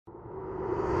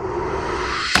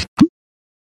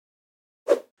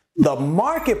The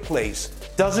marketplace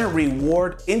doesn't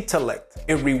reward intellect,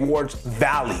 it rewards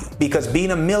value, because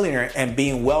being a millionaire and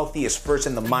being wealthy is first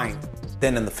in the mind,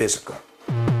 then in the physical.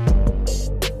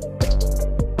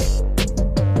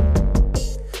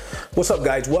 What's up,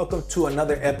 guys? Welcome to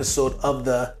another episode of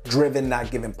the Driven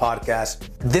Not Given podcast.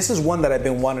 This is one that I've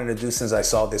been wanting to do since I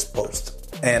saw this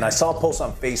post. And I saw a post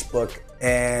on Facebook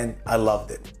and I loved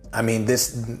it. I mean,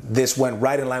 this went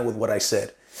right in line with what I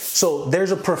said. So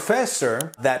there's a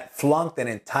professor that flunked an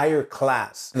entire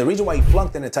class. And the reason why he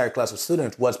flunked an entire class of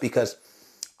students was because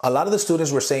a lot of the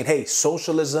students were saying, hey,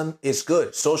 socialism is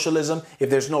good. Socialism,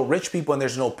 if there's no rich people and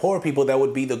there's no poor people, that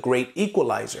would be the great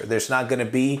equalizer. There's not going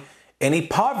to be any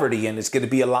poverty and it's going to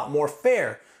be a lot more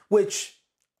fair, which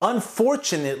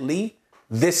unfortunately,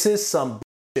 this is some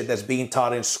bullshit that's being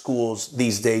taught in schools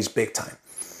these days big time.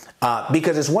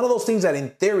 Because it's one of those things that in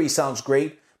theory sounds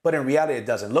great, but in reality, it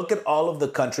doesn't. Look at all of the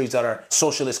countries that are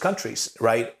socialist countries,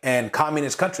 right? And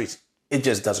communist countries. It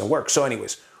just doesn't work. So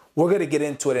anyways, we're going to get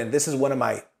into it. And this is one of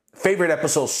my favorite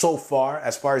episodes so far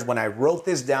as when I wrote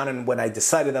this down and when I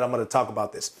decided that I'm going to talk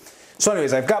about this. So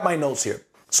anyways, I've got my notes here.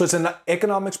 So it's an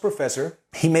economics professor.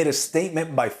 He made a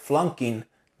statement by flunking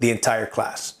the entire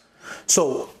class.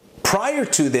 So prior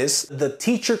to this, the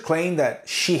teacher claimed that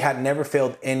she had never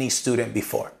failed any student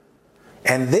before.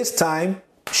 And this time,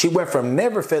 she went from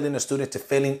never failing a student to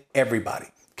failing everybody,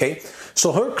 okay?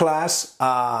 So her class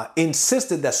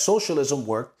insisted that socialism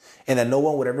worked and that no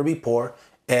one would ever be poor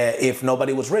if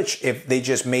nobody was rich, if they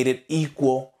just made it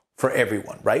equal for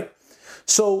everyone, right?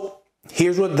 So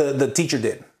here's what the teacher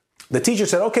did. The teacher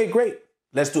said, okay, great,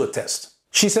 let's do a test.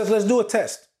 She says, let's do a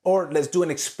test or let's do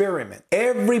an experiment.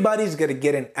 Everybody's gonna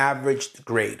get an averaged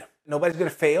grade. Nobody's gonna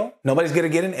fail. Nobody's gonna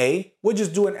get an A. We'll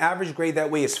just do an average grade. That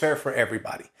way it's fair for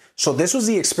everybody. So this was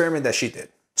the experiment that she did.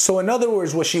 So in other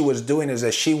words, what she was doing is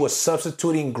that she was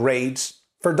substituting grades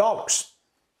for dollars.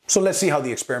 So let's see how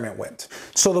the experiment went.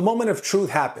 So the moment of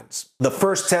truth happens. The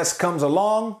first test comes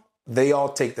along. They all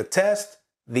take the test.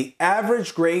 The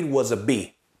average grade was a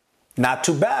B. Not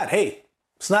too bad. Hey,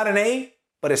 it's not an A,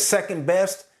 but it's second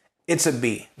best. It's a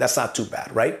B. That's not too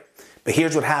bad, right? But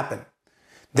here's what happened.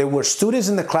 There were students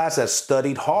in the class that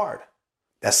studied hard,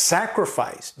 that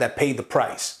sacrificed, that paid the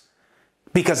price,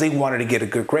 because they wanted to get a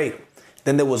good grade.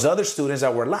 Then there was other students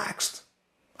that were laxed.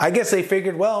 I guess they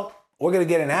figured, well, we're going to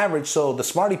get an average, so the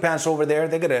smarty pants over there,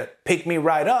 they're going to pick me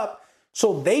right up.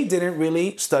 So they didn't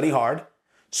really study hard.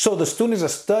 So the students that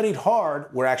studied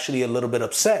hard were actually a little bit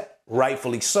upset,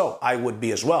 rightfully so. I would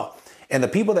be as well. And the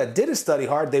people that didn't study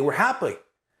hard, they were happy.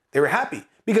 They were happy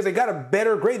because they got a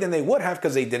better grade than they would have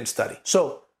because they didn't study.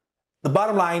 So the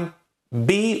bottom line,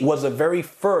 B was the very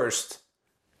first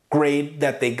grade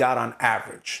that they got on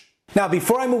average. Now,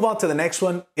 before I move on to the next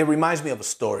one, it reminds me of a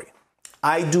story.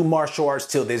 I do martial arts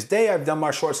till this day. I've done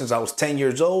martial arts since I was 10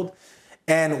 years old.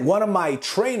 And one of my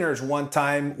trainers, one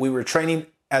time, we were training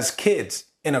as kids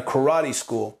in a karate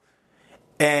school.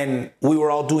 And we were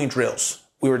all doing drills.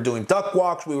 We were doing duck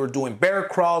walks. We were doing bear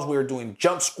crawls. We were doing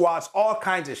jump squats, all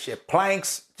kinds of shit.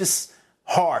 Planks, just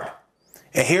hard.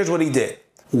 And here's what he did.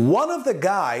 One of the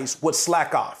guys would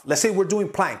slack off. Let's say we're doing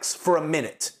planks for a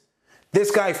minute. This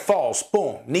guy falls,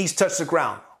 boom, knees touch the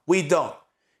ground. We don't.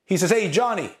 He says, hey,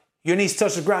 Johnny, your knees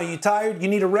touch the ground. You tired? You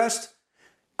need a rest?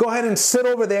 Go ahead and sit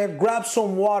over there. Grab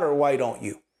some water, why don't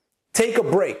you? Take a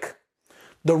break.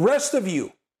 The rest of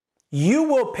you, you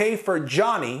will pay for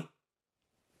Johnny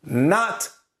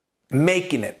not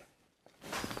making it.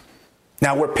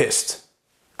 Now we're pissed.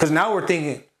 Because now we're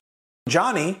thinking,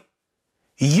 Johnny,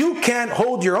 you can't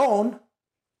hold your own.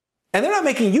 And they're not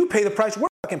making you pay the price. We're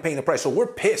fucking paying the price. So we're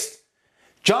pissed.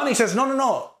 Johnny says,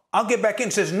 no, I'll get back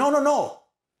in. Says, no,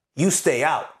 you stay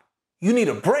out. You need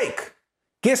a break.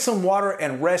 Get some water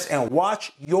and rest and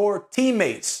watch your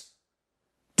teammates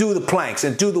do the planks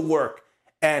and do the work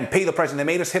and pay the price. And they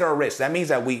made us hit our wrist. That means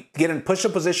that we get in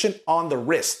push-up position on the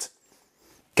wrist.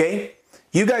 Okay?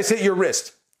 You guys hit your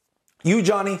wrist. You,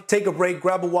 Johnny, take a break,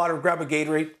 grab a water, grab a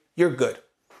Gatorade. You're good.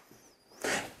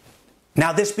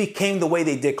 Now, this became the way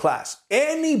they did class.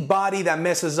 Anybody that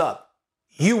messes up,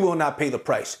 you will not pay the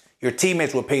price. Your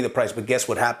teammates will pay the price, but guess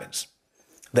what happens?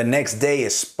 The next day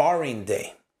is sparring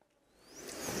day.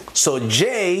 So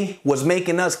Jay was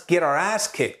making us get our ass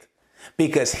kicked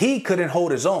because he couldn't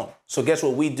hold his own. So guess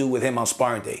what we do with him on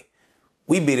sparring day?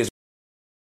 We beat his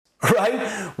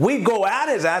right? We go at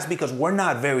his ass because we're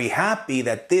not very happy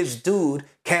that this dude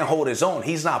can't hold his own.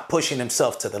 He's not pushing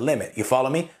himself to the limit. You follow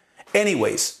me?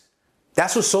 Anyways,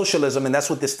 that's what socialism and that's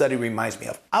what this study reminds me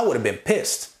of. I would have been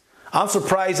pissed. I'm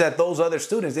surprised that those other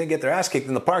students didn't get their ass kicked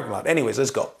in the parking lot. Anyways, let's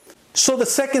go. So the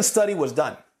second study was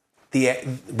done.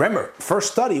 Remember,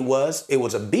 first study it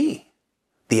was a B.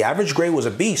 The average grade was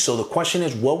a B. So the question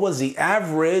is, what was the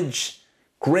average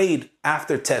grade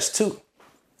after test 2?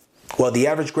 Well, the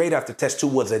average grade after test 2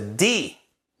 was a D.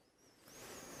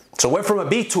 So it went from a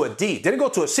B to a D. Didn't go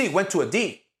to a C, went to a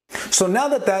D. So now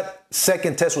that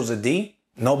second test was a D,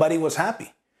 nobody was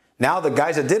happy. Now the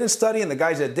guys that didn't study and the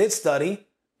guys that did study,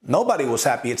 nobody was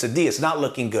happy. It's a D. It's not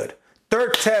looking good.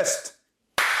 Third test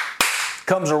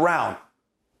comes around.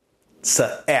 It's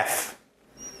a F.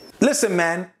 Listen,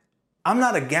 man, I'm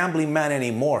not a gambling man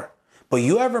anymore. But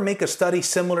you ever make a study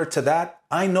similar to that,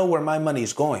 I know where my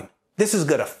money's going. This is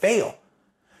going to fail.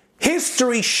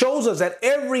 History shows us that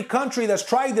every country that's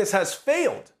tried this has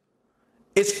failed.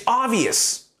 It's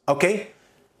obvious, okay?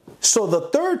 So the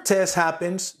third test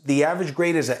happens, the average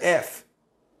grade is an F.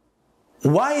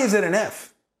 Why is it an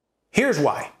F? Here's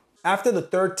why. After the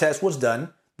third test was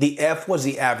done, the F was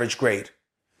the average grade,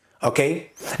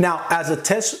 okay? Now, as the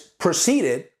test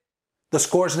proceeded, the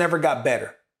scores never got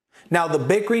better. Now, the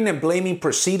bickering and blaming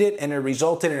proceeded and it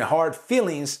resulted in hard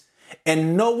feelings,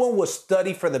 and no one was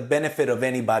studied for the benefit of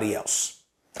anybody else.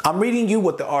 I'm reading you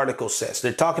what the article says.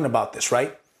 They're talking about this,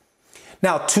 right?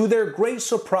 Now, to their great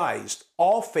surprise,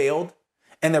 all failed,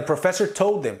 and their professor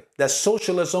told them that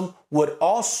socialism would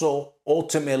also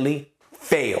ultimately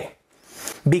fail.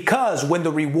 Because when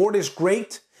the reward is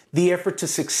great, the effort to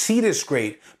succeed is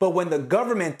great. But when the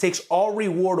government takes all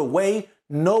reward away,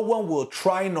 no one will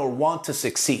try nor want to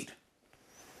succeed.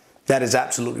 That is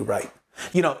absolutely right.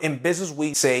 You know, in business,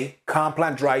 we say comp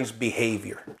plan drives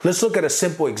behavior. Let's look at a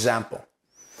simple example.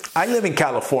 I live in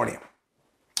California,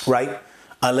 right?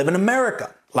 I live in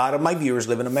America. A lot of my viewers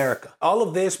live in America. All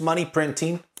of this money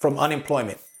printing from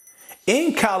unemployment.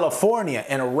 In California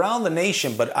and around the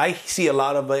nation, but I see a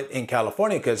lot of it in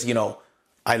California because, you know,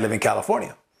 I live in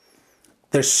California.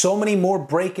 There's so many more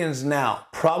break-ins now,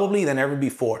 probably than ever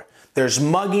before. There's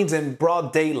muggings in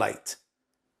broad daylight.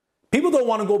 People don't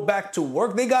want to go back to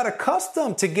work. They got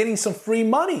accustomed to getting some free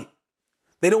money.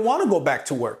 They don't want to go back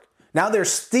to work. Now they're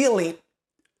stealing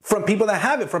from people that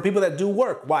have it, from people that do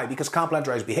work. Why? Because comp plan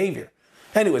drives behavior.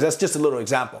 Anyways, that's just a little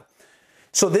example.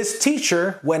 So this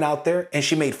teacher went out there and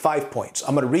she made 5 points.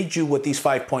 I'm going to read you what these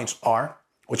 5 points are,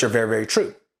 which are very, very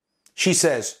true. She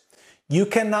says, you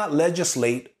cannot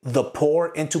legislate the poor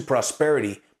into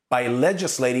prosperity by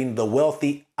legislating the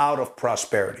wealthy out of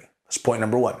prosperity. That's point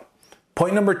number 1.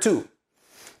 Point number 2,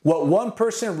 what one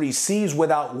person receives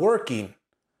without working,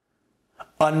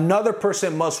 another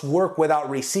person must work without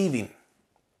receiving.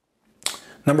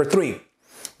 Number 3,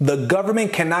 the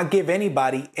government cannot give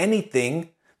anybody anything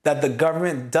that the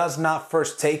government does not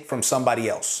first take from somebody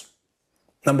else.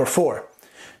 Number 4,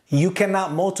 you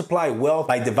cannot multiply wealth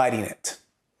by dividing it.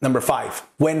 Number 5,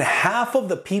 when half of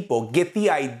the people get the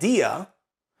idea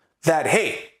that,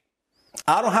 hey,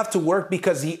 I don't have to work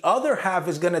because the other half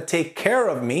is going to take care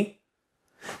of me,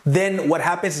 then what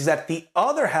happens is that the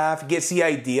other half gets the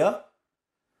idea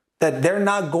that they're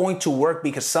not going to work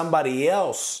because somebody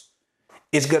else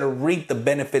is going to reap the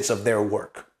benefits of their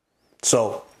work.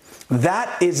 So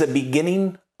that is the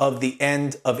beginning of the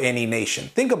end of any nation.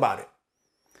 Think about it.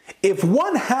 If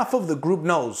one half of the group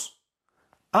knows,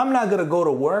 I'm not going to go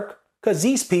to work because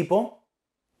these people,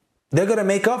 they're going to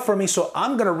make up for me, so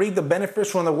I'm going to reap the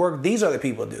benefits from the work these other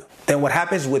people do. Then what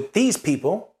happens with these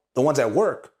people, the ones at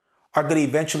work, are going to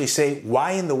eventually say,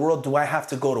 why in the world do I have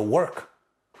to go to work?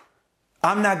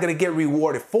 I'm not going to get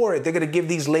rewarded for it. They're going to give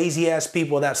these lazy ass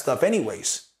people that stuff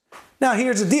anyways. Now,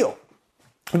 here's the deal.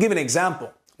 I'll give an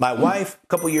example. My wife, a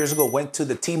couple years ago, went to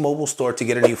the T-Mobile store to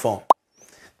get a new phone.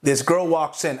 This girl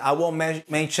walks in. I won't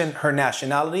mention her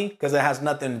nationality because it has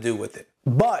nothing to do with it.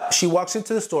 But she walks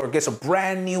into the store, gets a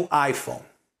brand new iPhone.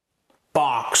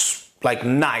 Box, like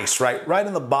nice, right? Right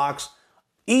in the box,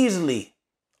 easily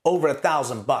over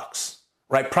 $1,000,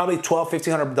 right? Probably $1,200,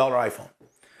 $1,500 iPhone.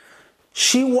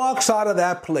 She walks out of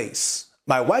that place.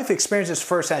 My wife experienced this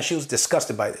firsthand. She was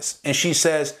disgusted by this. And she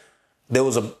says there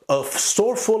was a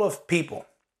store full of people.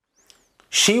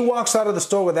 She walks out of the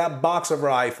store with that box of her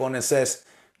iPhone and says,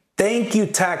 thank you,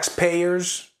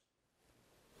 taxpayers.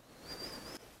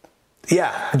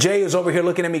 Yeah, Jay is over here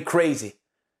looking at me crazy.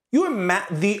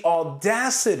 The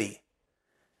audacity.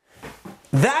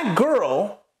 That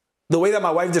girl, the way that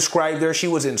my wife described her, she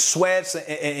was in sweats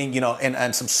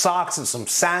and some socks and some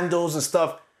sandals and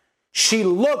stuff. She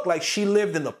looked like she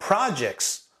lived in the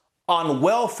projects on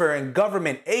welfare and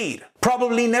government aid.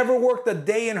 Probably never worked a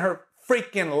day in her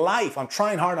freaking life. I'm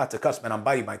trying hard not to cuss, man. I'm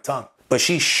biting my tongue. But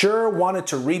she sure wanted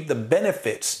to reap the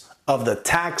benefits of the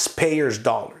taxpayers'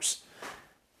 dollars.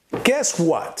 Guess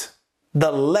what?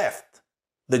 The left,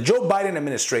 the Joe Biden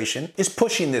administration, is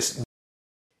pushing this.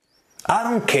 I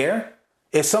don't care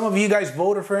if some of you guys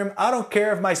voted for him. I don't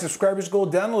care if my subscribers go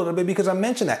down a little bit because I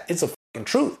mentioned that. It's a fucking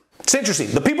truth. It's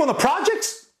interesting. The people in the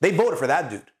projects, they voted for that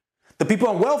dude. The people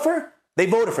on welfare, they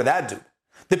voted for that dude.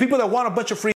 The people that want a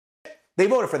bunch of free shit, they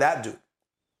voted for that dude.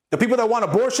 The people that want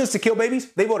abortions to kill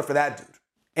babies, they voted for that dude.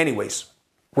 Anyways,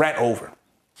 rant over.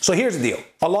 So here's the deal.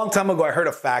 A long time ago, I heard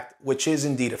a fact, which is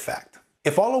indeed a fact.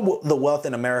 If all of the wealth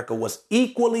in America was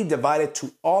equally divided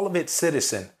to all of its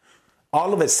citizens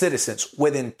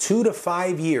within 2 to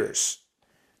 5 years,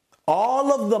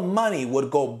 all of the money would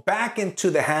go back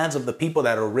into the hands of the people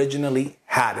that originally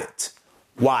had it.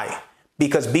 Why?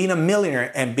 Because being a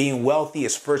millionaire and being wealthy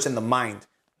is first in the mind,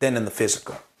 then in the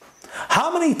physical.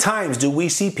 How many times do we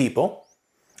see people?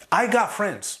 I got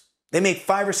friends. They make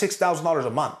 $5,000 or $6,000 a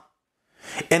month,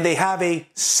 and they have a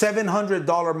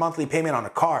 $700 monthly payment on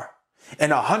a car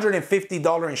and a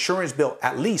 $150 insurance bill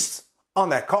at least on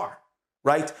that car,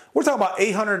 right? We're talking about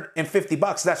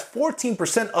 $850. That's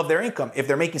 14% of their income if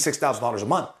they're making $6,000 a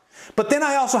month. But then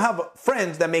I also have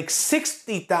friends that make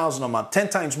 $60,000 a month, 10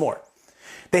 times more.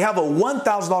 They have a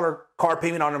 $1,000 car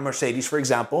payment on a Mercedes, for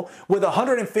example, with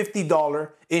 $150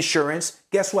 insurance.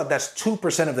 Guess what? That's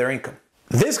 2% of their income.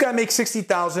 This guy makes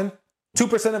 $60,000.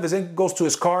 2% of his income goes to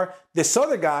his car. This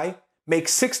other guy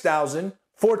makes $6,000.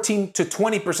 14 to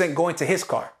 20% going to his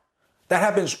car. That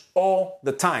happens all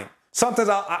the time. Sometimes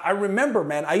I remember,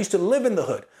 man, I used to live in the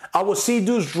hood. I would see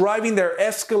dudes driving their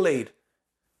Escalade.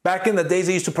 Back in the days,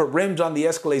 they used to put rims on the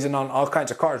Escalades and on all kinds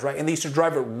of cars, right? And they used to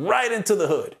drive it right into the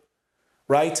hood,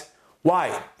 right?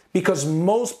 Why? Because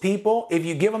most people, if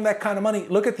you give them that kind of money,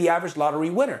 look at the average lottery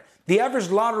winner. The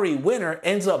average lottery winner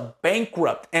ends up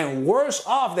bankrupt and worse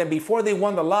off than before they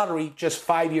won the lottery just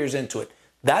 5 years into it.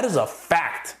 That is a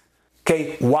fact.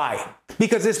 Okay, why?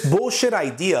 Because this bullshit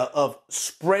idea of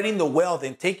spreading the wealth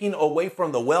and taking away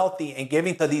from the wealthy and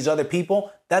giving to these other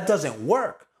people, that doesn't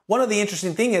work. One of the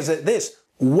interesting things is that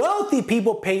wealthy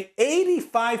people pay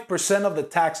 85% of the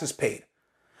taxes paid.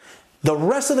 The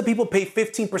rest of the people pay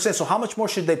 15%. So how much more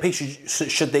should they pay?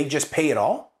 Should they just pay it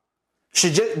all?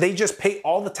 Should they just pay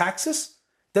all the taxes?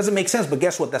 Doesn't make sense. But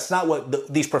guess what? That's not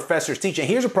what these professors teach. And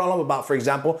here's a problem about, for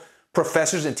example,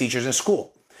 professors and teachers in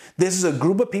school. This is a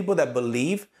group of people that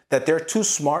believe that they're too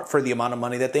smart for the amount of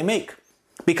money that they make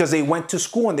because they went to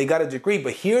school and they got a degree.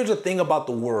 But here's the thing about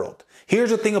the world.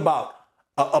 Here's the thing about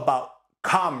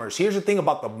commerce. Here's the thing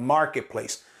about the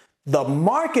marketplace. The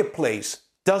marketplace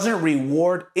doesn't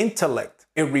reward intellect.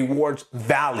 It rewards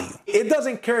value. It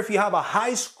doesn't care if you have a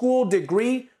high school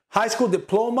degree, high school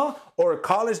diploma, or a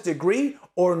college degree,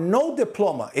 or no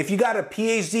diploma. If you got a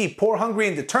PhD, poor, hungry,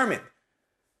 and determined.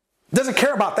 Doesn't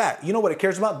care about that. You know what it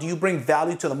cares about? Do you bring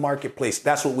value to the marketplace?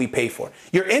 That's what we pay for.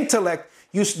 Your intellect,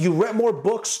 you read more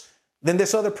books than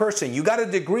this other person. You got a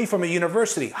degree from a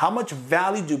university. How much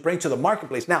value do you bring to the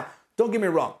marketplace? Now, don't get me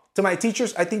wrong. To my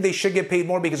teachers, I think they should get paid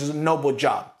more because it's a noble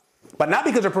job. But not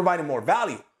because they're providing more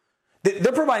value.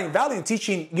 They're providing value and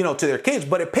teaching, to their kids,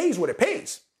 but it pays what it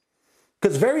pays.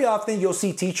 Because very often you'll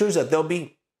see teachers that they'll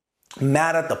be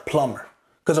mad at the plumber.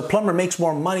 Because a plumber makes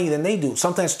more money than they do,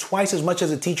 sometimes twice as much as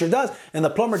a teacher does, and the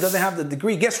plumber doesn't have the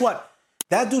degree. Guess what?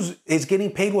 That dude is getting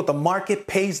paid what the market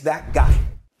pays that guy.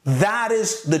 That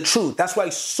is the truth. That's why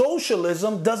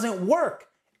socialism doesn't work.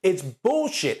 It's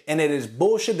bullshit, and it is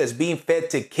bullshit that's being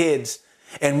fed to kids.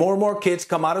 And more kids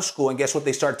come out of school, and guess what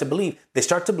they start to believe? They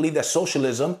start to believe that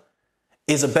socialism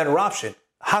is a better option.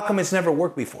 How come it's never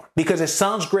worked before? Because it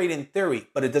sounds great in theory,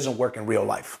 but it doesn't work in real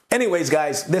life. Anyways,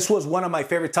 guys, this was one of my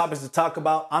favorite topics to talk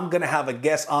about. I'm going to have a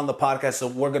guest on the podcast, so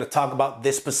we're going to talk about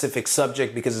this specific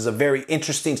subject because it's a very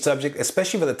interesting subject,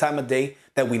 especially for the time of day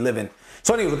that we live in.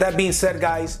 So anyway, with that being said,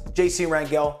 guys, JC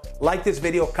Rangel, like this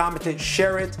video, comment it,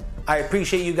 share it. I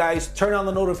appreciate you guys. Turn on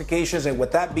the notifications. And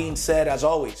with that being said, as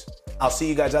always, I'll see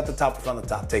you guys at the top or from the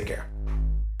top. Take care.